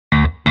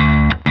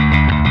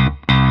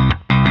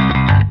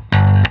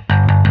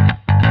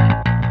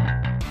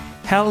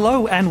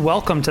Hello and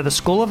welcome to the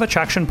School of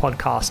Attraction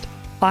podcast.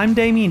 I'm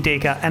Damien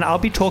Deeker and I'll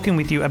be talking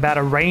with you about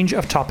a range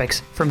of topics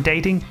from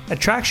dating,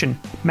 attraction,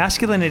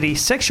 masculinity,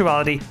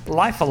 sexuality,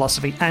 life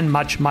philosophy, and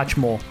much, much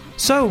more.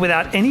 So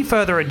without any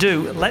further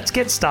ado, let's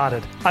get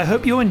started. I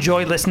hope you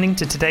enjoy listening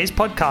to today's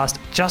podcast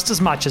just as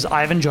much as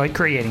I've enjoyed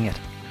creating it.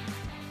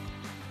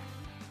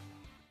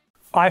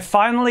 I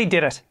finally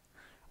did it.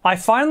 I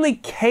finally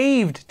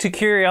caved to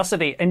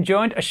curiosity and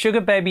joined a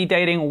sugar baby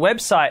dating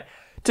website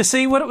to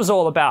see what it was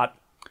all about.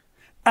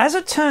 As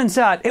it turns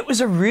out, it was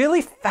a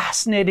really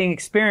fascinating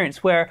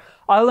experience where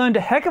I learned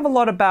a heck of a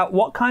lot about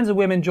what kinds of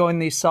women join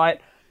these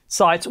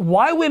sites,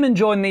 why women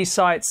join these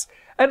sites,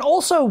 and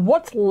also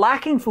what's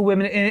lacking for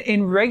women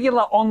in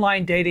regular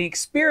online dating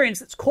experience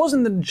that's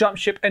causing them to jump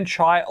ship and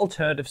try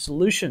alternative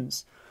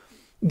solutions.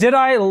 Did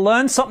I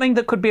learn something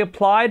that could be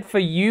applied for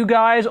you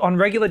guys on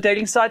regular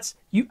dating sites?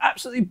 You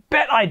absolutely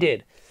bet I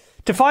did.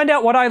 To find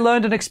out what I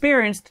learned and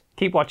experienced,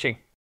 keep watching.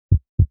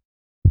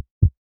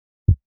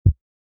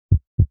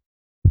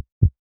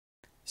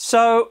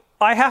 So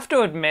I have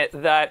to admit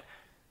that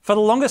for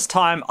the longest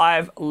time,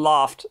 I've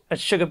laughed at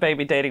sugar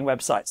baby dating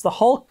websites. The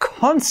whole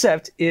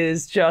concept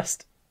is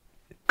just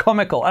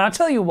comical. And I'll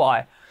tell you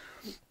why.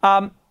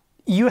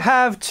 You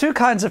have two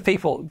kinds of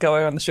people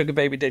going on the sugar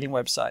baby dating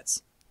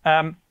websites.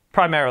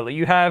 Primarily,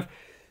 you have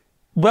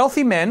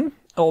wealthy men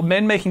or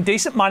men making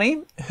decent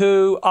money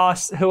who are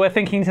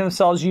thinking to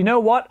themselves, you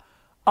know what?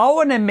 I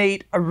want to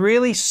meet a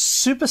really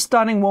super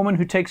stunning woman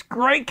who takes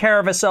great care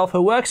of herself,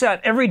 who works out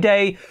every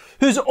day,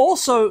 who's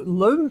also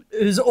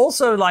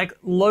like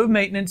low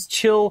maintenance,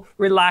 chill,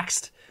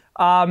 relaxed,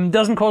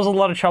 doesn't cause a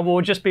lot of trouble,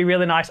 would just be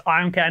really nice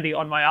arm candy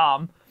on my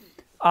arm.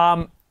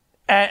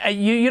 And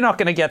you're not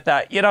going to get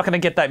that. You're not going to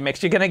get that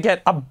mix. You're going to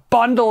get a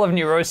bundle of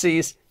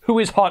neuroses who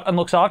is hot and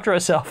looks after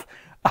herself.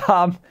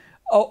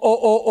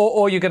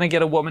 Or you're going to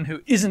get a woman who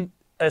isn't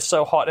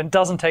so hot and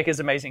doesn't take as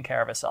amazing care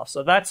of herself.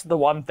 So that's the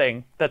one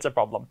thing that's a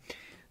problem.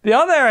 The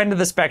other end of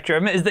the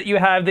spectrum is that you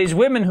have these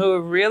women who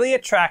are really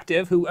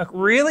attractive, who are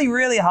really,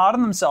 really hard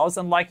on themselves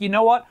and like, you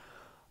know what?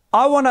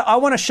 I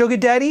want a sugar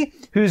daddy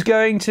who's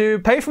going to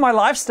pay for my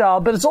lifestyle,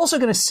 but is also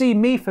going to see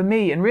me for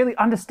me and really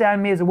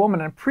understand me as a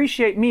woman and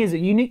appreciate me as a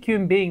unique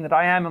human being that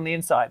I am on the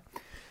inside.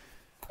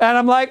 And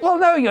I'm like, well,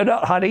 no, you're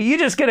not, honey. You're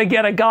just going to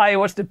get a guy who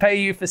wants to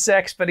pay you for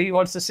sex, but he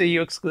wants to see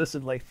you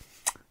exclusively.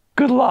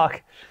 Good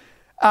luck.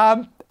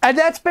 And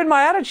that's been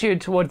my attitude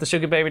towards the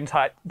sugar baby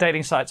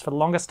dating sites for the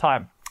longest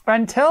time.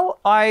 Until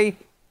I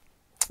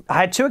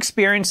had two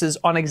experiences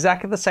on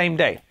exactly the same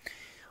day.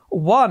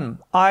 One,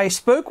 I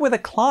spoke with a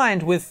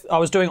client I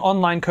was doing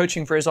online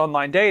coaching for his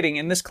online dating,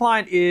 and this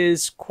client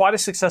is quite a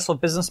successful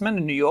businessman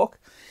in New York.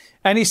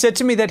 And he said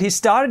to me that he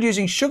started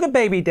using sugar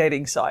baby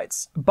dating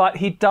sites, but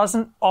he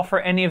doesn't offer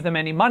any of them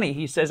any money.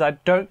 He says, I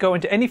don't go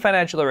into any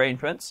financial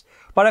arrangements,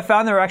 but I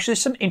found there are actually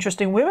some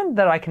interesting women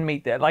that I can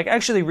meet there, like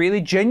actually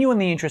really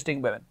genuinely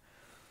interesting women.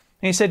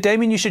 And he said,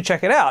 Damien, you should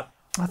check it out.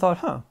 I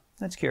thought,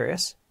 that's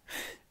curious.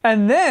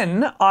 And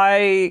then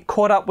I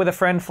caught up with a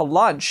friend for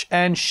lunch,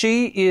 and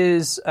she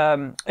is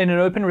in an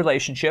open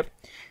relationship.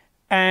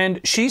 And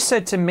she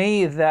said to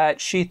me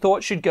that she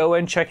thought she'd go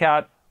and check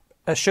out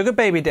a sugar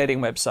baby dating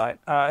website.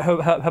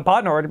 Her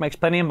partner already makes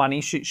plenty of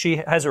money. She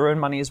has her own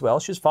money as well.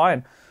 She's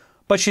fine.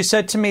 But she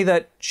said to me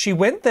that she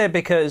went there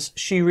because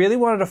she really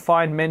wanted to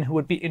find men who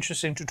would be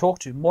interesting to talk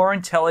to, more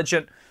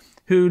intelligent,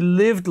 who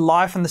lived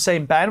life on the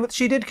same bandwidth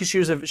she did, because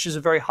she's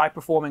a very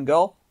high-performing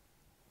girl.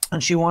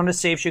 And she wanted to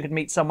see if she could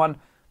meet someone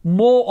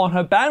more on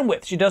her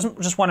bandwidth. She doesn't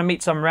just want to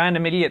meet some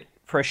random idiot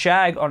for a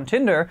shag on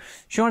Tinder.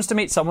 She wants to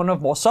meet someone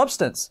of more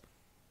substance.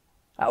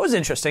 That was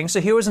interesting.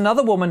 So here was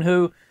another woman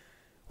who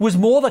was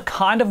more the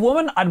kind of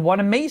woman I'd want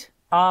to meet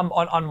I'm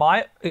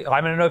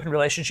in an open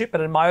relationship,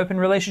 but in my open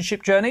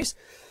relationship journeys.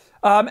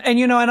 And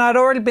I'd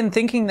already been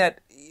thinking that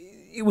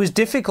it was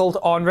difficult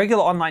on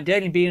regular online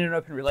dating, being in an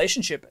open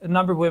relationship. A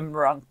number of women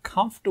were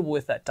uncomfortable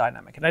with that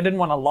dynamic, and I didn't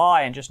want to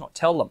lie and just not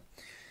tell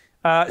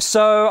them.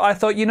 So I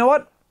thought, you know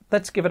what?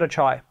 Let's give it a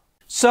try.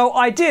 So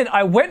I did.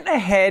 I went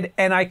ahead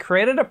and I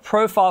created a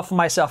profile for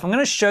myself. I'm going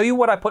to show you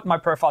what I put in my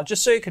profile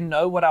just so you can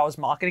know what I was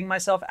marketing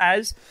myself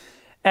as.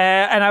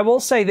 And I will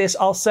say this.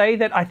 I'll say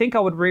that I think I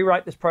would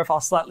rewrite this profile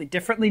slightly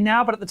differently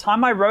now. But at the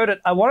time I wrote it,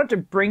 I wanted to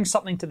bring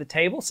something to the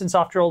table since,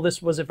 after all,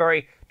 this was a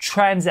very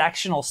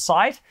transactional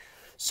site.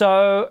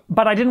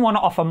 But I didn't want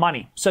to offer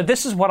money. So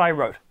this is what I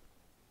wrote.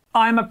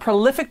 I'm a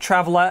prolific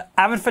traveler,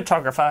 avid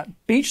photographer,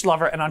 beach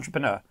lover, and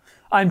entrepreneur.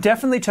 I'm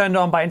definitely turned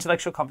on by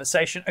intellectual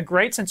conversation, a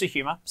great sense of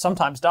humor,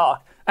 sometimes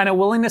dark, and a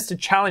willingness to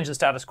challenge the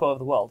status quo of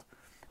the world.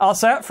 I'll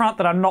say up front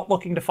that I'm not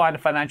looking to find a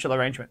financial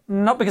arrangement.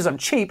 Not because I'm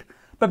cheap,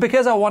 but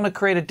because I want to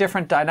create a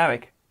different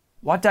dynamic.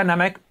 What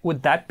dynamic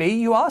would that be,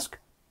 you ask?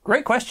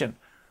 Great question.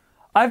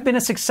 I've been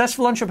a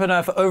successful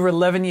entrepreneur for over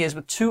 11 years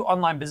with 2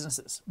 online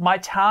businesses. My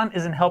talent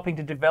is in helping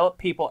to develop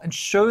people and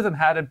show them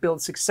how to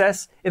build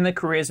success in their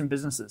careers and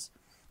businesses.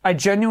 I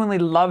genuinely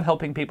love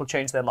helping people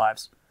change their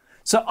lives.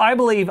 So I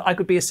believe I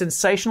could be a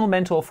sensational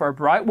mentor for a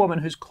bright woman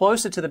who's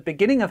closer to the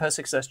beginning of her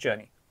success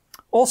journey.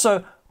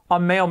 Also, I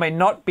may or may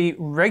not be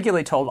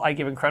regularly told I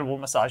give incredible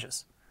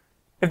massages.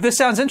 If this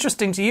sounds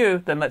interesting to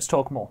you, then let's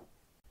talk more.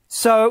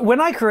 So when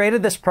I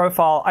created this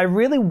profile, I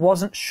really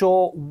wasn't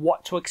sure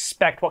what to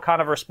expect, what kind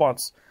of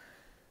response.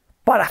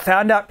 But I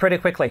found out pretty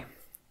quickly.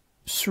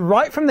 So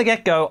right from the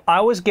get-go,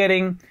 I was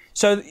getting...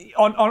 So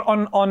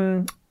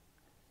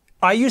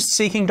I use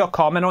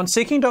Seeking.com, and on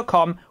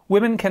Seeking.com,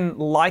 women can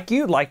like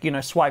you,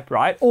 swipe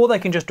right, or they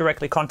can just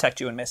directly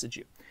contact you and message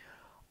you.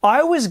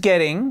 I was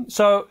getting,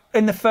 so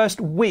in the first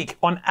week,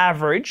 on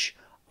average,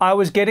 I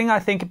was getting, I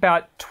think,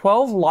 about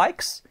 12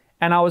 likes,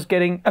 and I was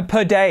getting,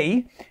 per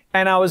day,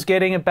 and I was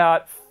getting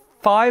about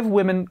 5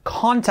 women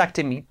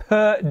contacting me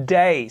per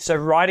day. So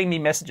writing me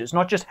messages,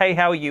 not just, hey,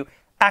 how are you?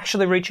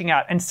 Actually reaching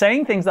out and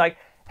saying things like,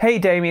 hey,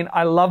 Damien,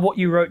 I love what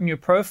you wrote in your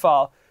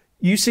profile.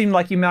 You seem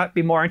like you might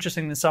be more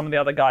interesting than some of the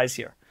other guys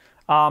here.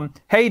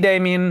 Hey,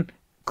 Damien,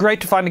 great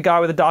to find a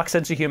guy with a dark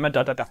sense of humor,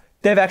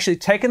 They've actually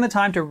taken the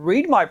time to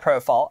read my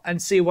profile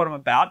and see what I'm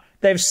about.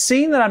 They've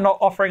seen that I'm not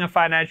offering a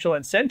financial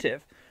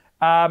incentive,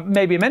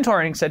 maybe a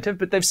mentoring incentive,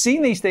 but they've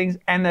seen these things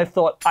and they've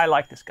thought, I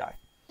like this guy.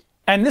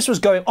 And this was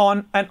going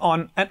on and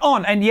on and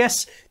on. And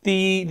yes,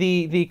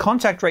 the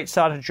contact rate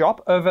started to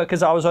drop over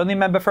because I was only a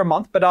member for a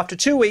month. But after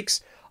 2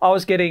 weeks, I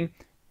was getting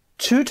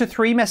 2 to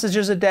 3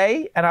 messages a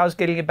day, and I was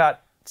getting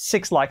about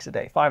 6 likes a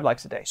day, 5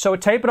 likes a day. So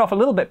it tapered off a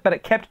little bit, but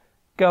it kept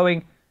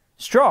going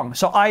strong.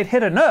 So I had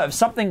hit a nerve.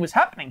 Something was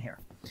happening here.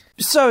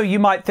 So you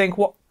might think,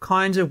 what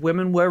kinds of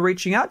women were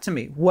reaching out to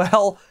me?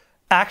 Well,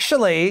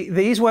 actually,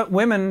 these weren't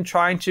women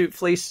trying to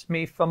fleece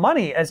me for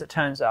money, as it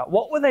turns out.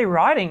 What were they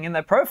writing in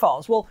their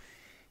profiles? Well,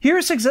 here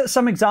are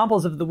some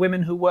examples of the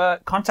women who were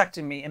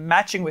contacting me and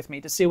matching with me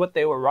to see what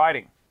they were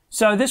writing.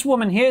 So this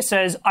woman here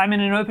says, I'm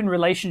in an open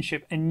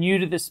relationship and new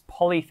to this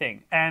poly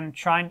thing and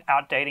trying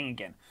out dating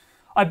again.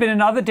 I've been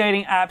in other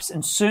dating apps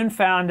and soon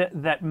found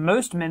that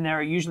most men there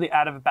are usually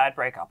out of a bad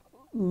breakup,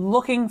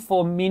 looking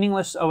for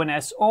meaningless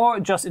ONS or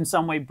just in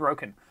some way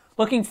broken,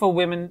 looking for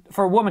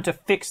a woman to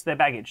fix their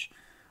baggage.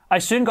 I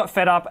soon got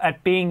fed up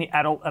at being the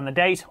adult on the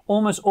date,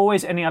 almost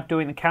always ending up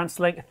doing the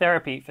counseling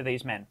therapy for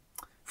these men.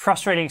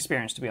 Frustrating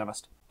experience, to be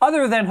honest.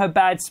 Other than her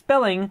bad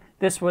spelling,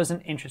 this was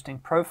an interesting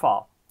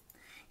profile.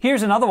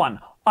 Here's another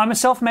one. I'm a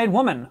self-made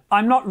woman.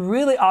 I'm not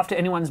really after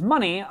anyone's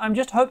money. I'm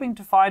just hoping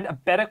to find a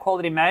better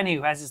quality man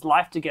who has his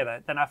life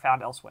together than I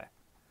found elsewhere.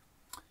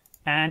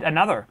 And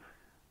another.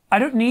 I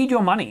don't need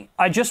your money.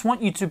 I just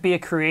want you to be a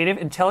creative,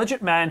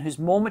 intelligent man who's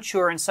more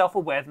mature and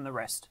self-aware than the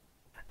rest.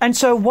 And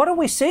so what are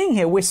we seeing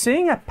here? We're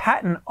seeing a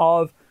pattern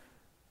of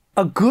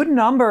a good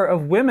number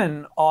of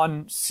women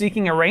on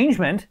Seeking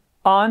Arrangement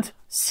aren't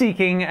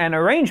seeking an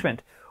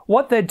arrangement.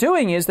 What they're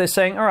doing is they're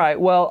saying, all right,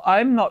 well,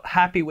 I'm not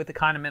happy with the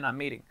kind of men I'm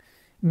meeting.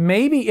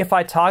 Maybe if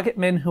I target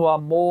men who are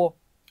more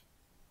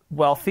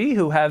wealthy,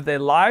 who have their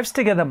lives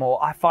together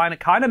more, I find a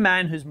kind of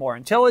man who's more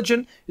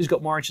intelligent, who's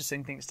got more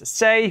interesting things to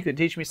say, who can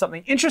teach me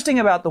something interesting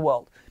about the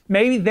world.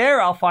 Maybe there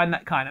I'll find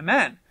that kind of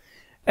man.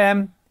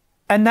 And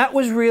that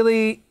was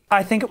really,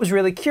 I think it was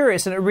really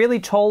curious, and it really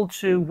told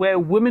to where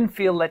women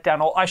feel let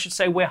down, or I should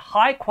say where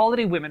high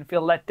quality women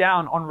feel let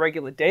down on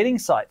regular dating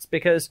sites,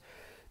 because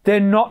they're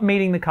not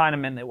meeting the kind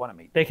of men they want to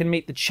meet. They can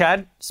meet the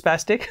Chad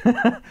spastic,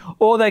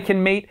 or they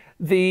can meet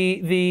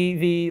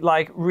the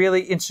like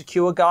really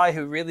insecure guy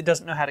who really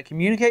doesn't know how to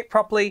communicate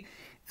properly.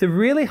 The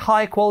really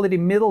high quality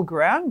middle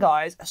ground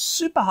guys are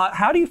super hard.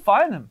 How do you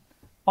find them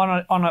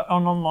on an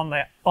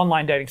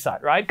online dating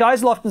site, right?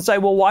 Guys will often say,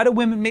 well, why do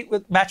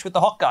women match with the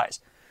hot guys?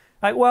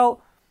 Like,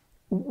 well,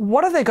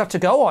 what have they got to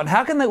go on?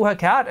 How can they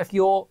work out if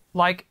you're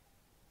like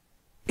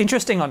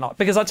interesting or not?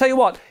 Because I'll tell you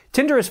what,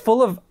 Tinder is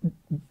full of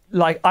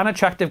like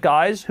unattractive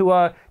guys who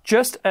are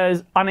just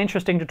as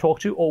uninteresting to talk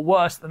to or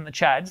worse than the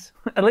Chads.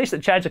 At least the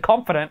Chads are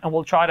confident and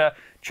will try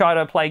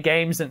to play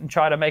games and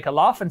try to make a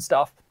laugh and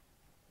stuff.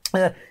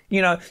 So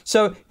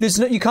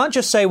you can't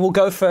just say we'll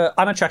go for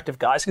unattractive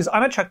guys, because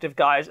unattractive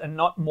guys are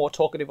not more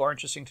talkative or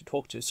interesting to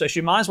talk to. So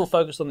she might as well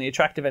focus on the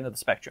attractive end of the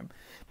spectrum.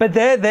 But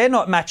they're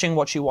not matching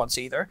what she wants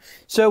either.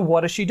 So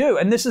what does she do?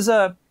 And this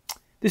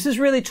has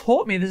really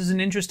taught me this is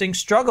an interesting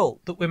struggle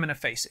that women are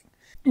facing.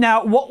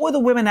 Now, what were the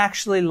women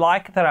actually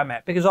like that I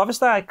met? Because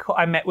obviously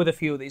I met with a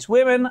few of these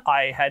women.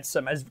 I had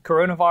some, as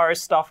coronavirus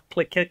stuff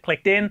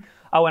clicked in,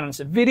 I went on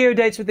some video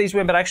dates with these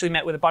women, but I actually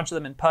met with a bunch of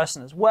them in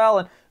person as well.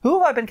 And who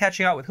have I been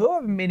catching up with? Who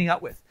have I been meeting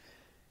up with?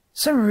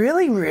 Some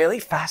really, really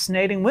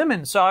fascinating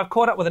women. So I've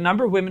caught up with a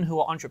number of women who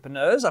are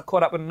entrepreneurs. I've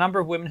caught up with a number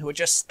of women who are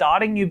just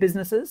starting new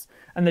businesses,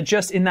 and they're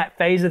just in that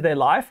phase of their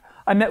life.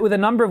 I met with a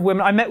number of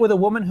women. I met with a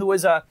woman who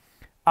was a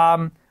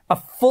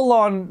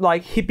full-on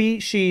like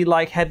hippie. She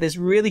like had this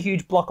really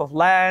huge block of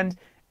land,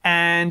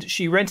 and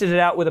she rented it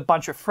out with a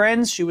bunch of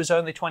friends. She was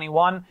only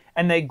 21,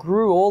 and they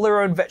grew all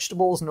their own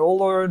vegetables and all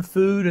their own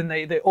food, and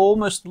they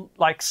almost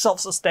like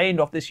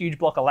self-sustained off this huge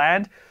block of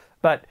land.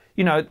 But,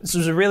 this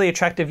was a really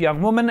attractive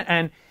young woman,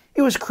 and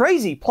it was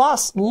crazy.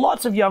 Plus,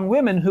 lots of young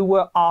women who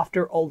were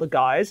after older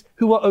guys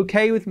who were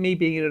okay with me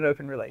being in an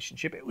open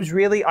relationship. It was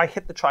really, I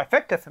hit the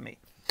trifecta for me.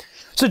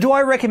 So do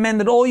I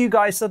recommend that all you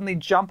guys suddenly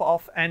jump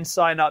off and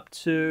sign up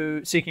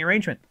to Seeking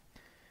Arrangement?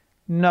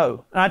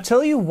 No. And I'll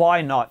tell you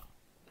why not.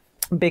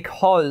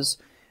 Because,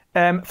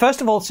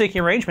 first of all,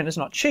 seeking arrangement is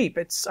not cheap.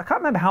 I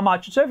can't remember how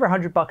much. It's over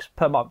 $100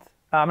 per month.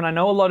 And I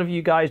know a lot of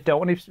you guys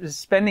don't want to be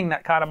spending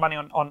that kind of money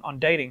on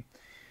dating.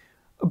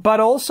 But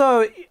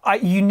also,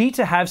 you need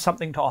to have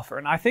something to offer.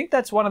 And I think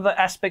that's one of the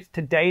aspects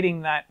to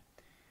dating that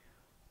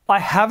I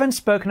haven't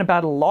spoken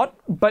about a lot,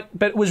 but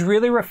it was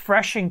really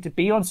refreshing to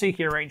be on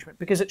Seeking Arrangement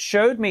because it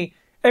showed me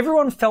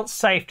everyone felt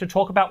safe to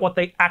talk about what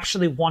they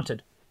actually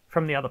wanted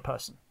from the other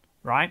person,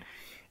 right?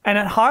 And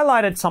it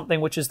highlighted something,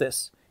 which is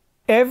this.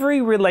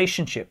 Every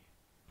relationship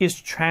is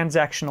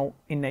transactional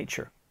in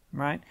nature,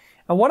 right?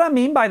 And what I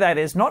mean by that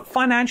is not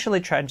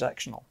financially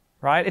transactional,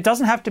 right? It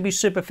doesn't have to be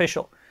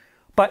superficial.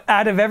 But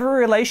out of every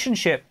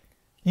relationship,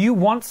 you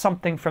want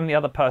something from the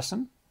other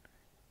person.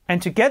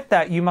 And to get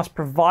that, you must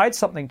provide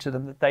something to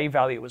them that they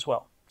value as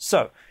well.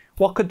 So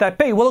what could that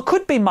be? Well, it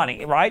could be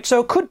money, right? So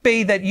it could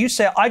be that you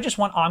say, I just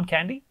want arm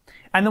candy.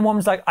 And the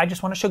woman's like, I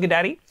just want a sugar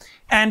daddy.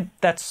 And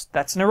that's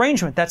an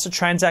arrangement. That's a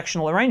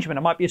transactional arrangement.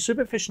 It might be a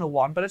superficial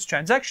one, but it's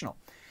transactional.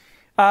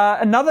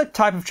 Another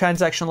type of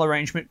transactional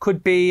arrangement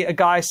could be a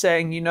guy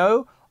saying,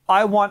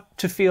 I want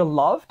to feel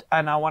loved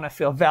and I want to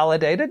feel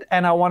validated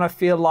and I want to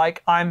feel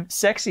like I'm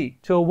sexy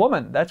to a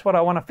woman. That's what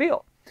I want to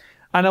feel.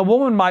 And a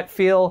woman might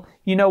feel,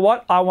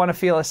 I want to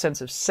feel a sense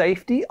of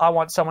safety. I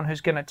want someone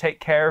who's going to take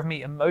care of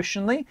me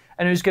emotionally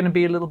and who's going to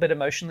be a little bit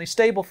emotionally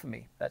stable for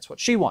me. That's what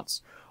she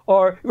wants.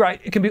 Or,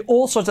 right, it can be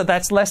all sorts of,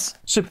 that's less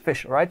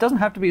superficial, right? It doesn't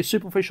have to be a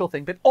superficial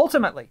thing. But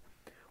ultimately,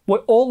 we're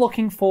all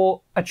looking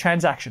for a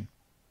transaction.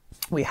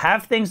 We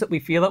have things that we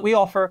feel that we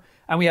offer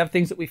and we have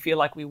things that we feel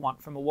like we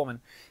want from a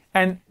woman.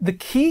 And the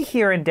key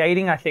here in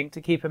dating, I think,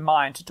 to keep in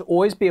mind, to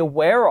always be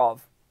aware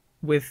of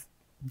with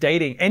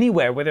dating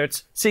anywhere, whether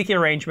it's Seeking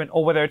Arrangement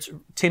or whether it's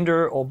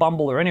Tinder or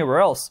Bumble or anywhere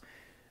else,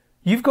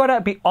 you've got to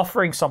be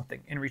offering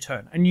something in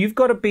return. And you've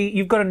got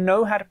to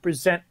know how to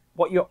present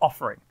what you're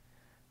offering.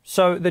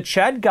 So the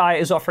Chad guy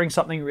is offering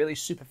something really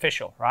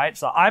superficial, right?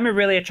 So I'm a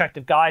really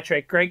attractive guy, I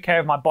take great care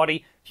of my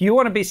body. If you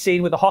want to be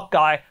seen with a hot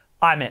guy,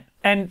 I'm in.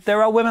 And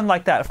there are women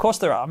like that. Of course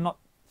there are. I'm not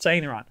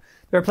saying there aren't.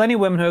 There are plenty of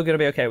women who are going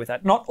to be okay with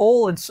that. Not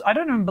all, and I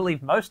don't even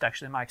believe most,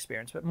 actually, in my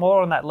experience, but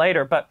more on that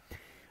later. But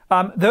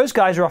those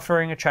guys are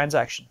offering a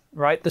transaction,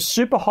 right? The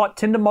super hot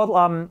Tinder model,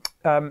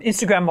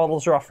 Instagram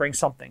models are offering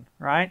something,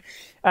 right?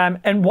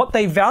 And what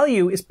they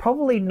value is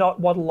probably not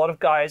what a lot of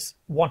guys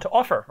want to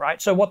offer,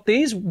 right? So what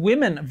these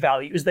women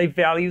value is they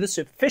value the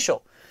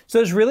superficial. So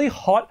those really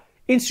hot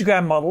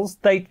Instagram models,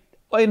 they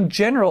in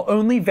general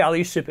only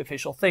value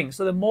superficial things.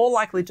 So they're more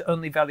likely to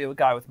only value a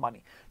guy with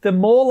money. They're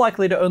more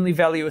likely to only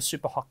value a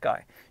super hot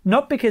guy.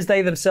 Not because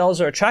they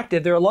themselves are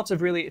attractive. There are lots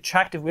of really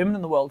attractive women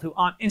in the world who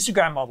aren't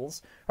Instagram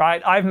models,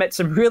 right? I've met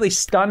some really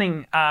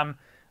stunning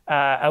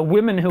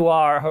women who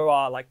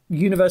are like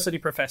university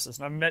professors.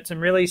 And I've met some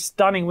really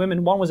stunning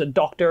women. One was a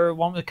doctor,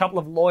 one was a couple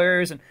of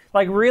lawyers, and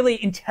like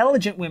really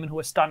intelligent women who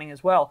are stunning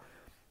as well.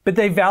 But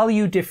they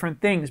value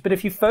different things. But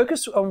if you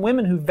focus on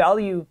women who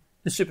value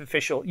the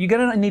superficial, you're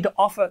going to need to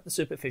offer the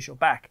superficial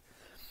back.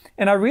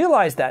 And I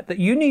realized that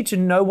you need to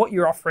know what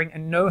you're offering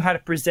and know how to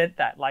present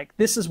that. Like,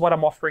 this is what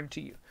I'm offering to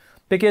you.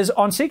 Because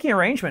on Seeking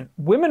Arrangement,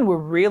 women were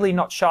really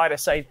not shy to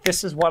say,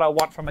 this is what I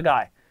want from a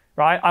guy,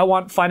 right? I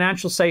want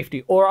financial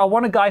safety, or I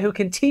want a guy who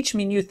can teach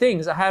me new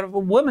things. I had a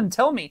woman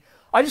tell me,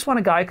 I just want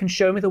a guy who can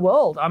show me the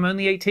world. I'm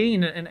only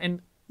 18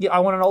 and I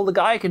want an older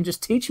guy who can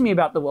just teach me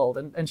about the world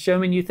and show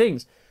me new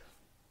things.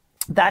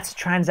 That's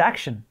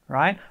transaction,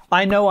 right?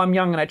 I know I'm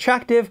young and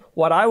attractive.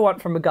 What I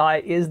want from a guy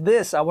is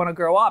this. I want to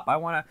grow up.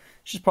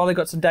 She's probably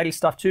got some daddy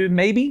stuff too.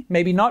 Maybe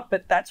not,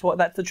 but that's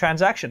the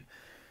transaction.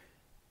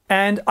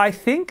 And I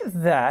think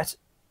that,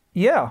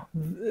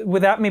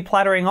 without me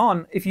plattering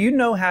on, if you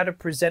know how to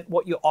present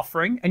what you're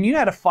offering and you know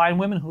how to find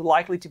women who are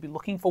likely to be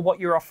looking for what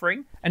you're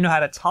offering and know how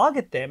to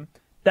target them,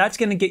 that's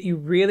going to get you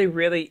really,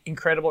 really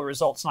incredible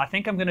results. And I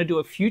think I'm going to do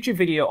a future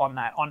video on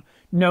that, on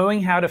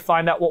knowing how to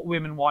find out what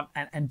women want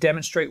and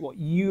demonstrate what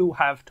you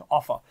have to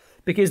offer.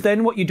 Because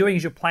then what you're doing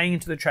is you're playing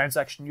into the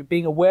transaction. You're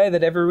being aware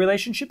that every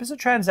relationship is a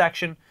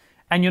transaction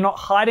and you're not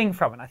hiding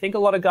from it. I think a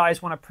lot of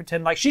guys want to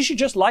pretend like she should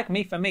just like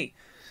me for me.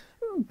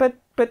 But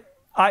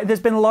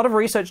there's been a lot of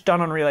research done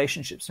on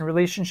relationships, and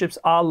relationships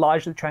are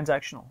largely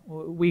transactional.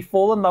 We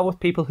fall in love with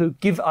people who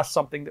give us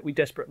something that we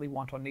desperately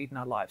want or need in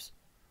our lives.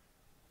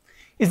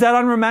 Is that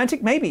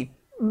unromantic? Maybe.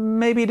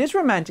 Maybe it is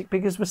romantic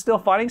because we're still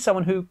finding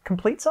someone who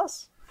completes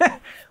us.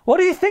 What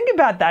do you think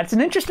about that? It's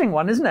an interesting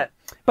one, isn't it?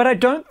 But I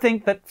don't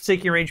think that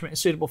Seeking Arrangement is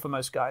suitable for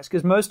most guys,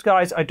 because most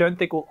guys I don't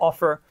think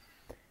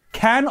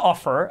can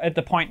offer at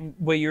the point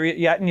where you're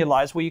at in your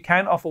lives, where you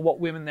can offer what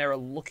women there are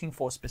looking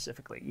for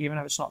specifically, even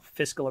if it's not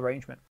physical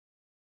arrangement.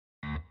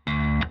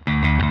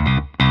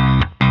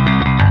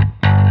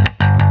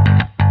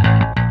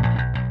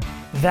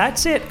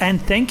 That's it,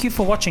 and thank you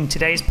for watching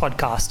today's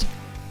podcast.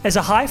 As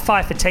a high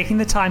five for taking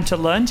the time to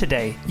learn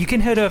today, you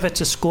can head over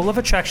to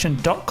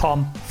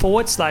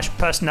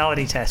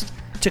schoolofattraction.com/personality test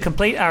to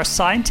complete our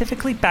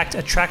scientifically backed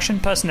attraction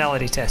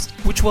personality test,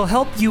 which will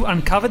help you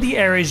uncover the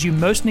areas you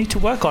most need to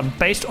work on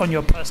based on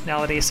your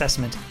personality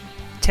assessment.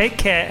 Take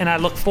care, and I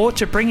look forward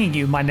to bringing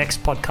you my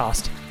next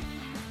podcast.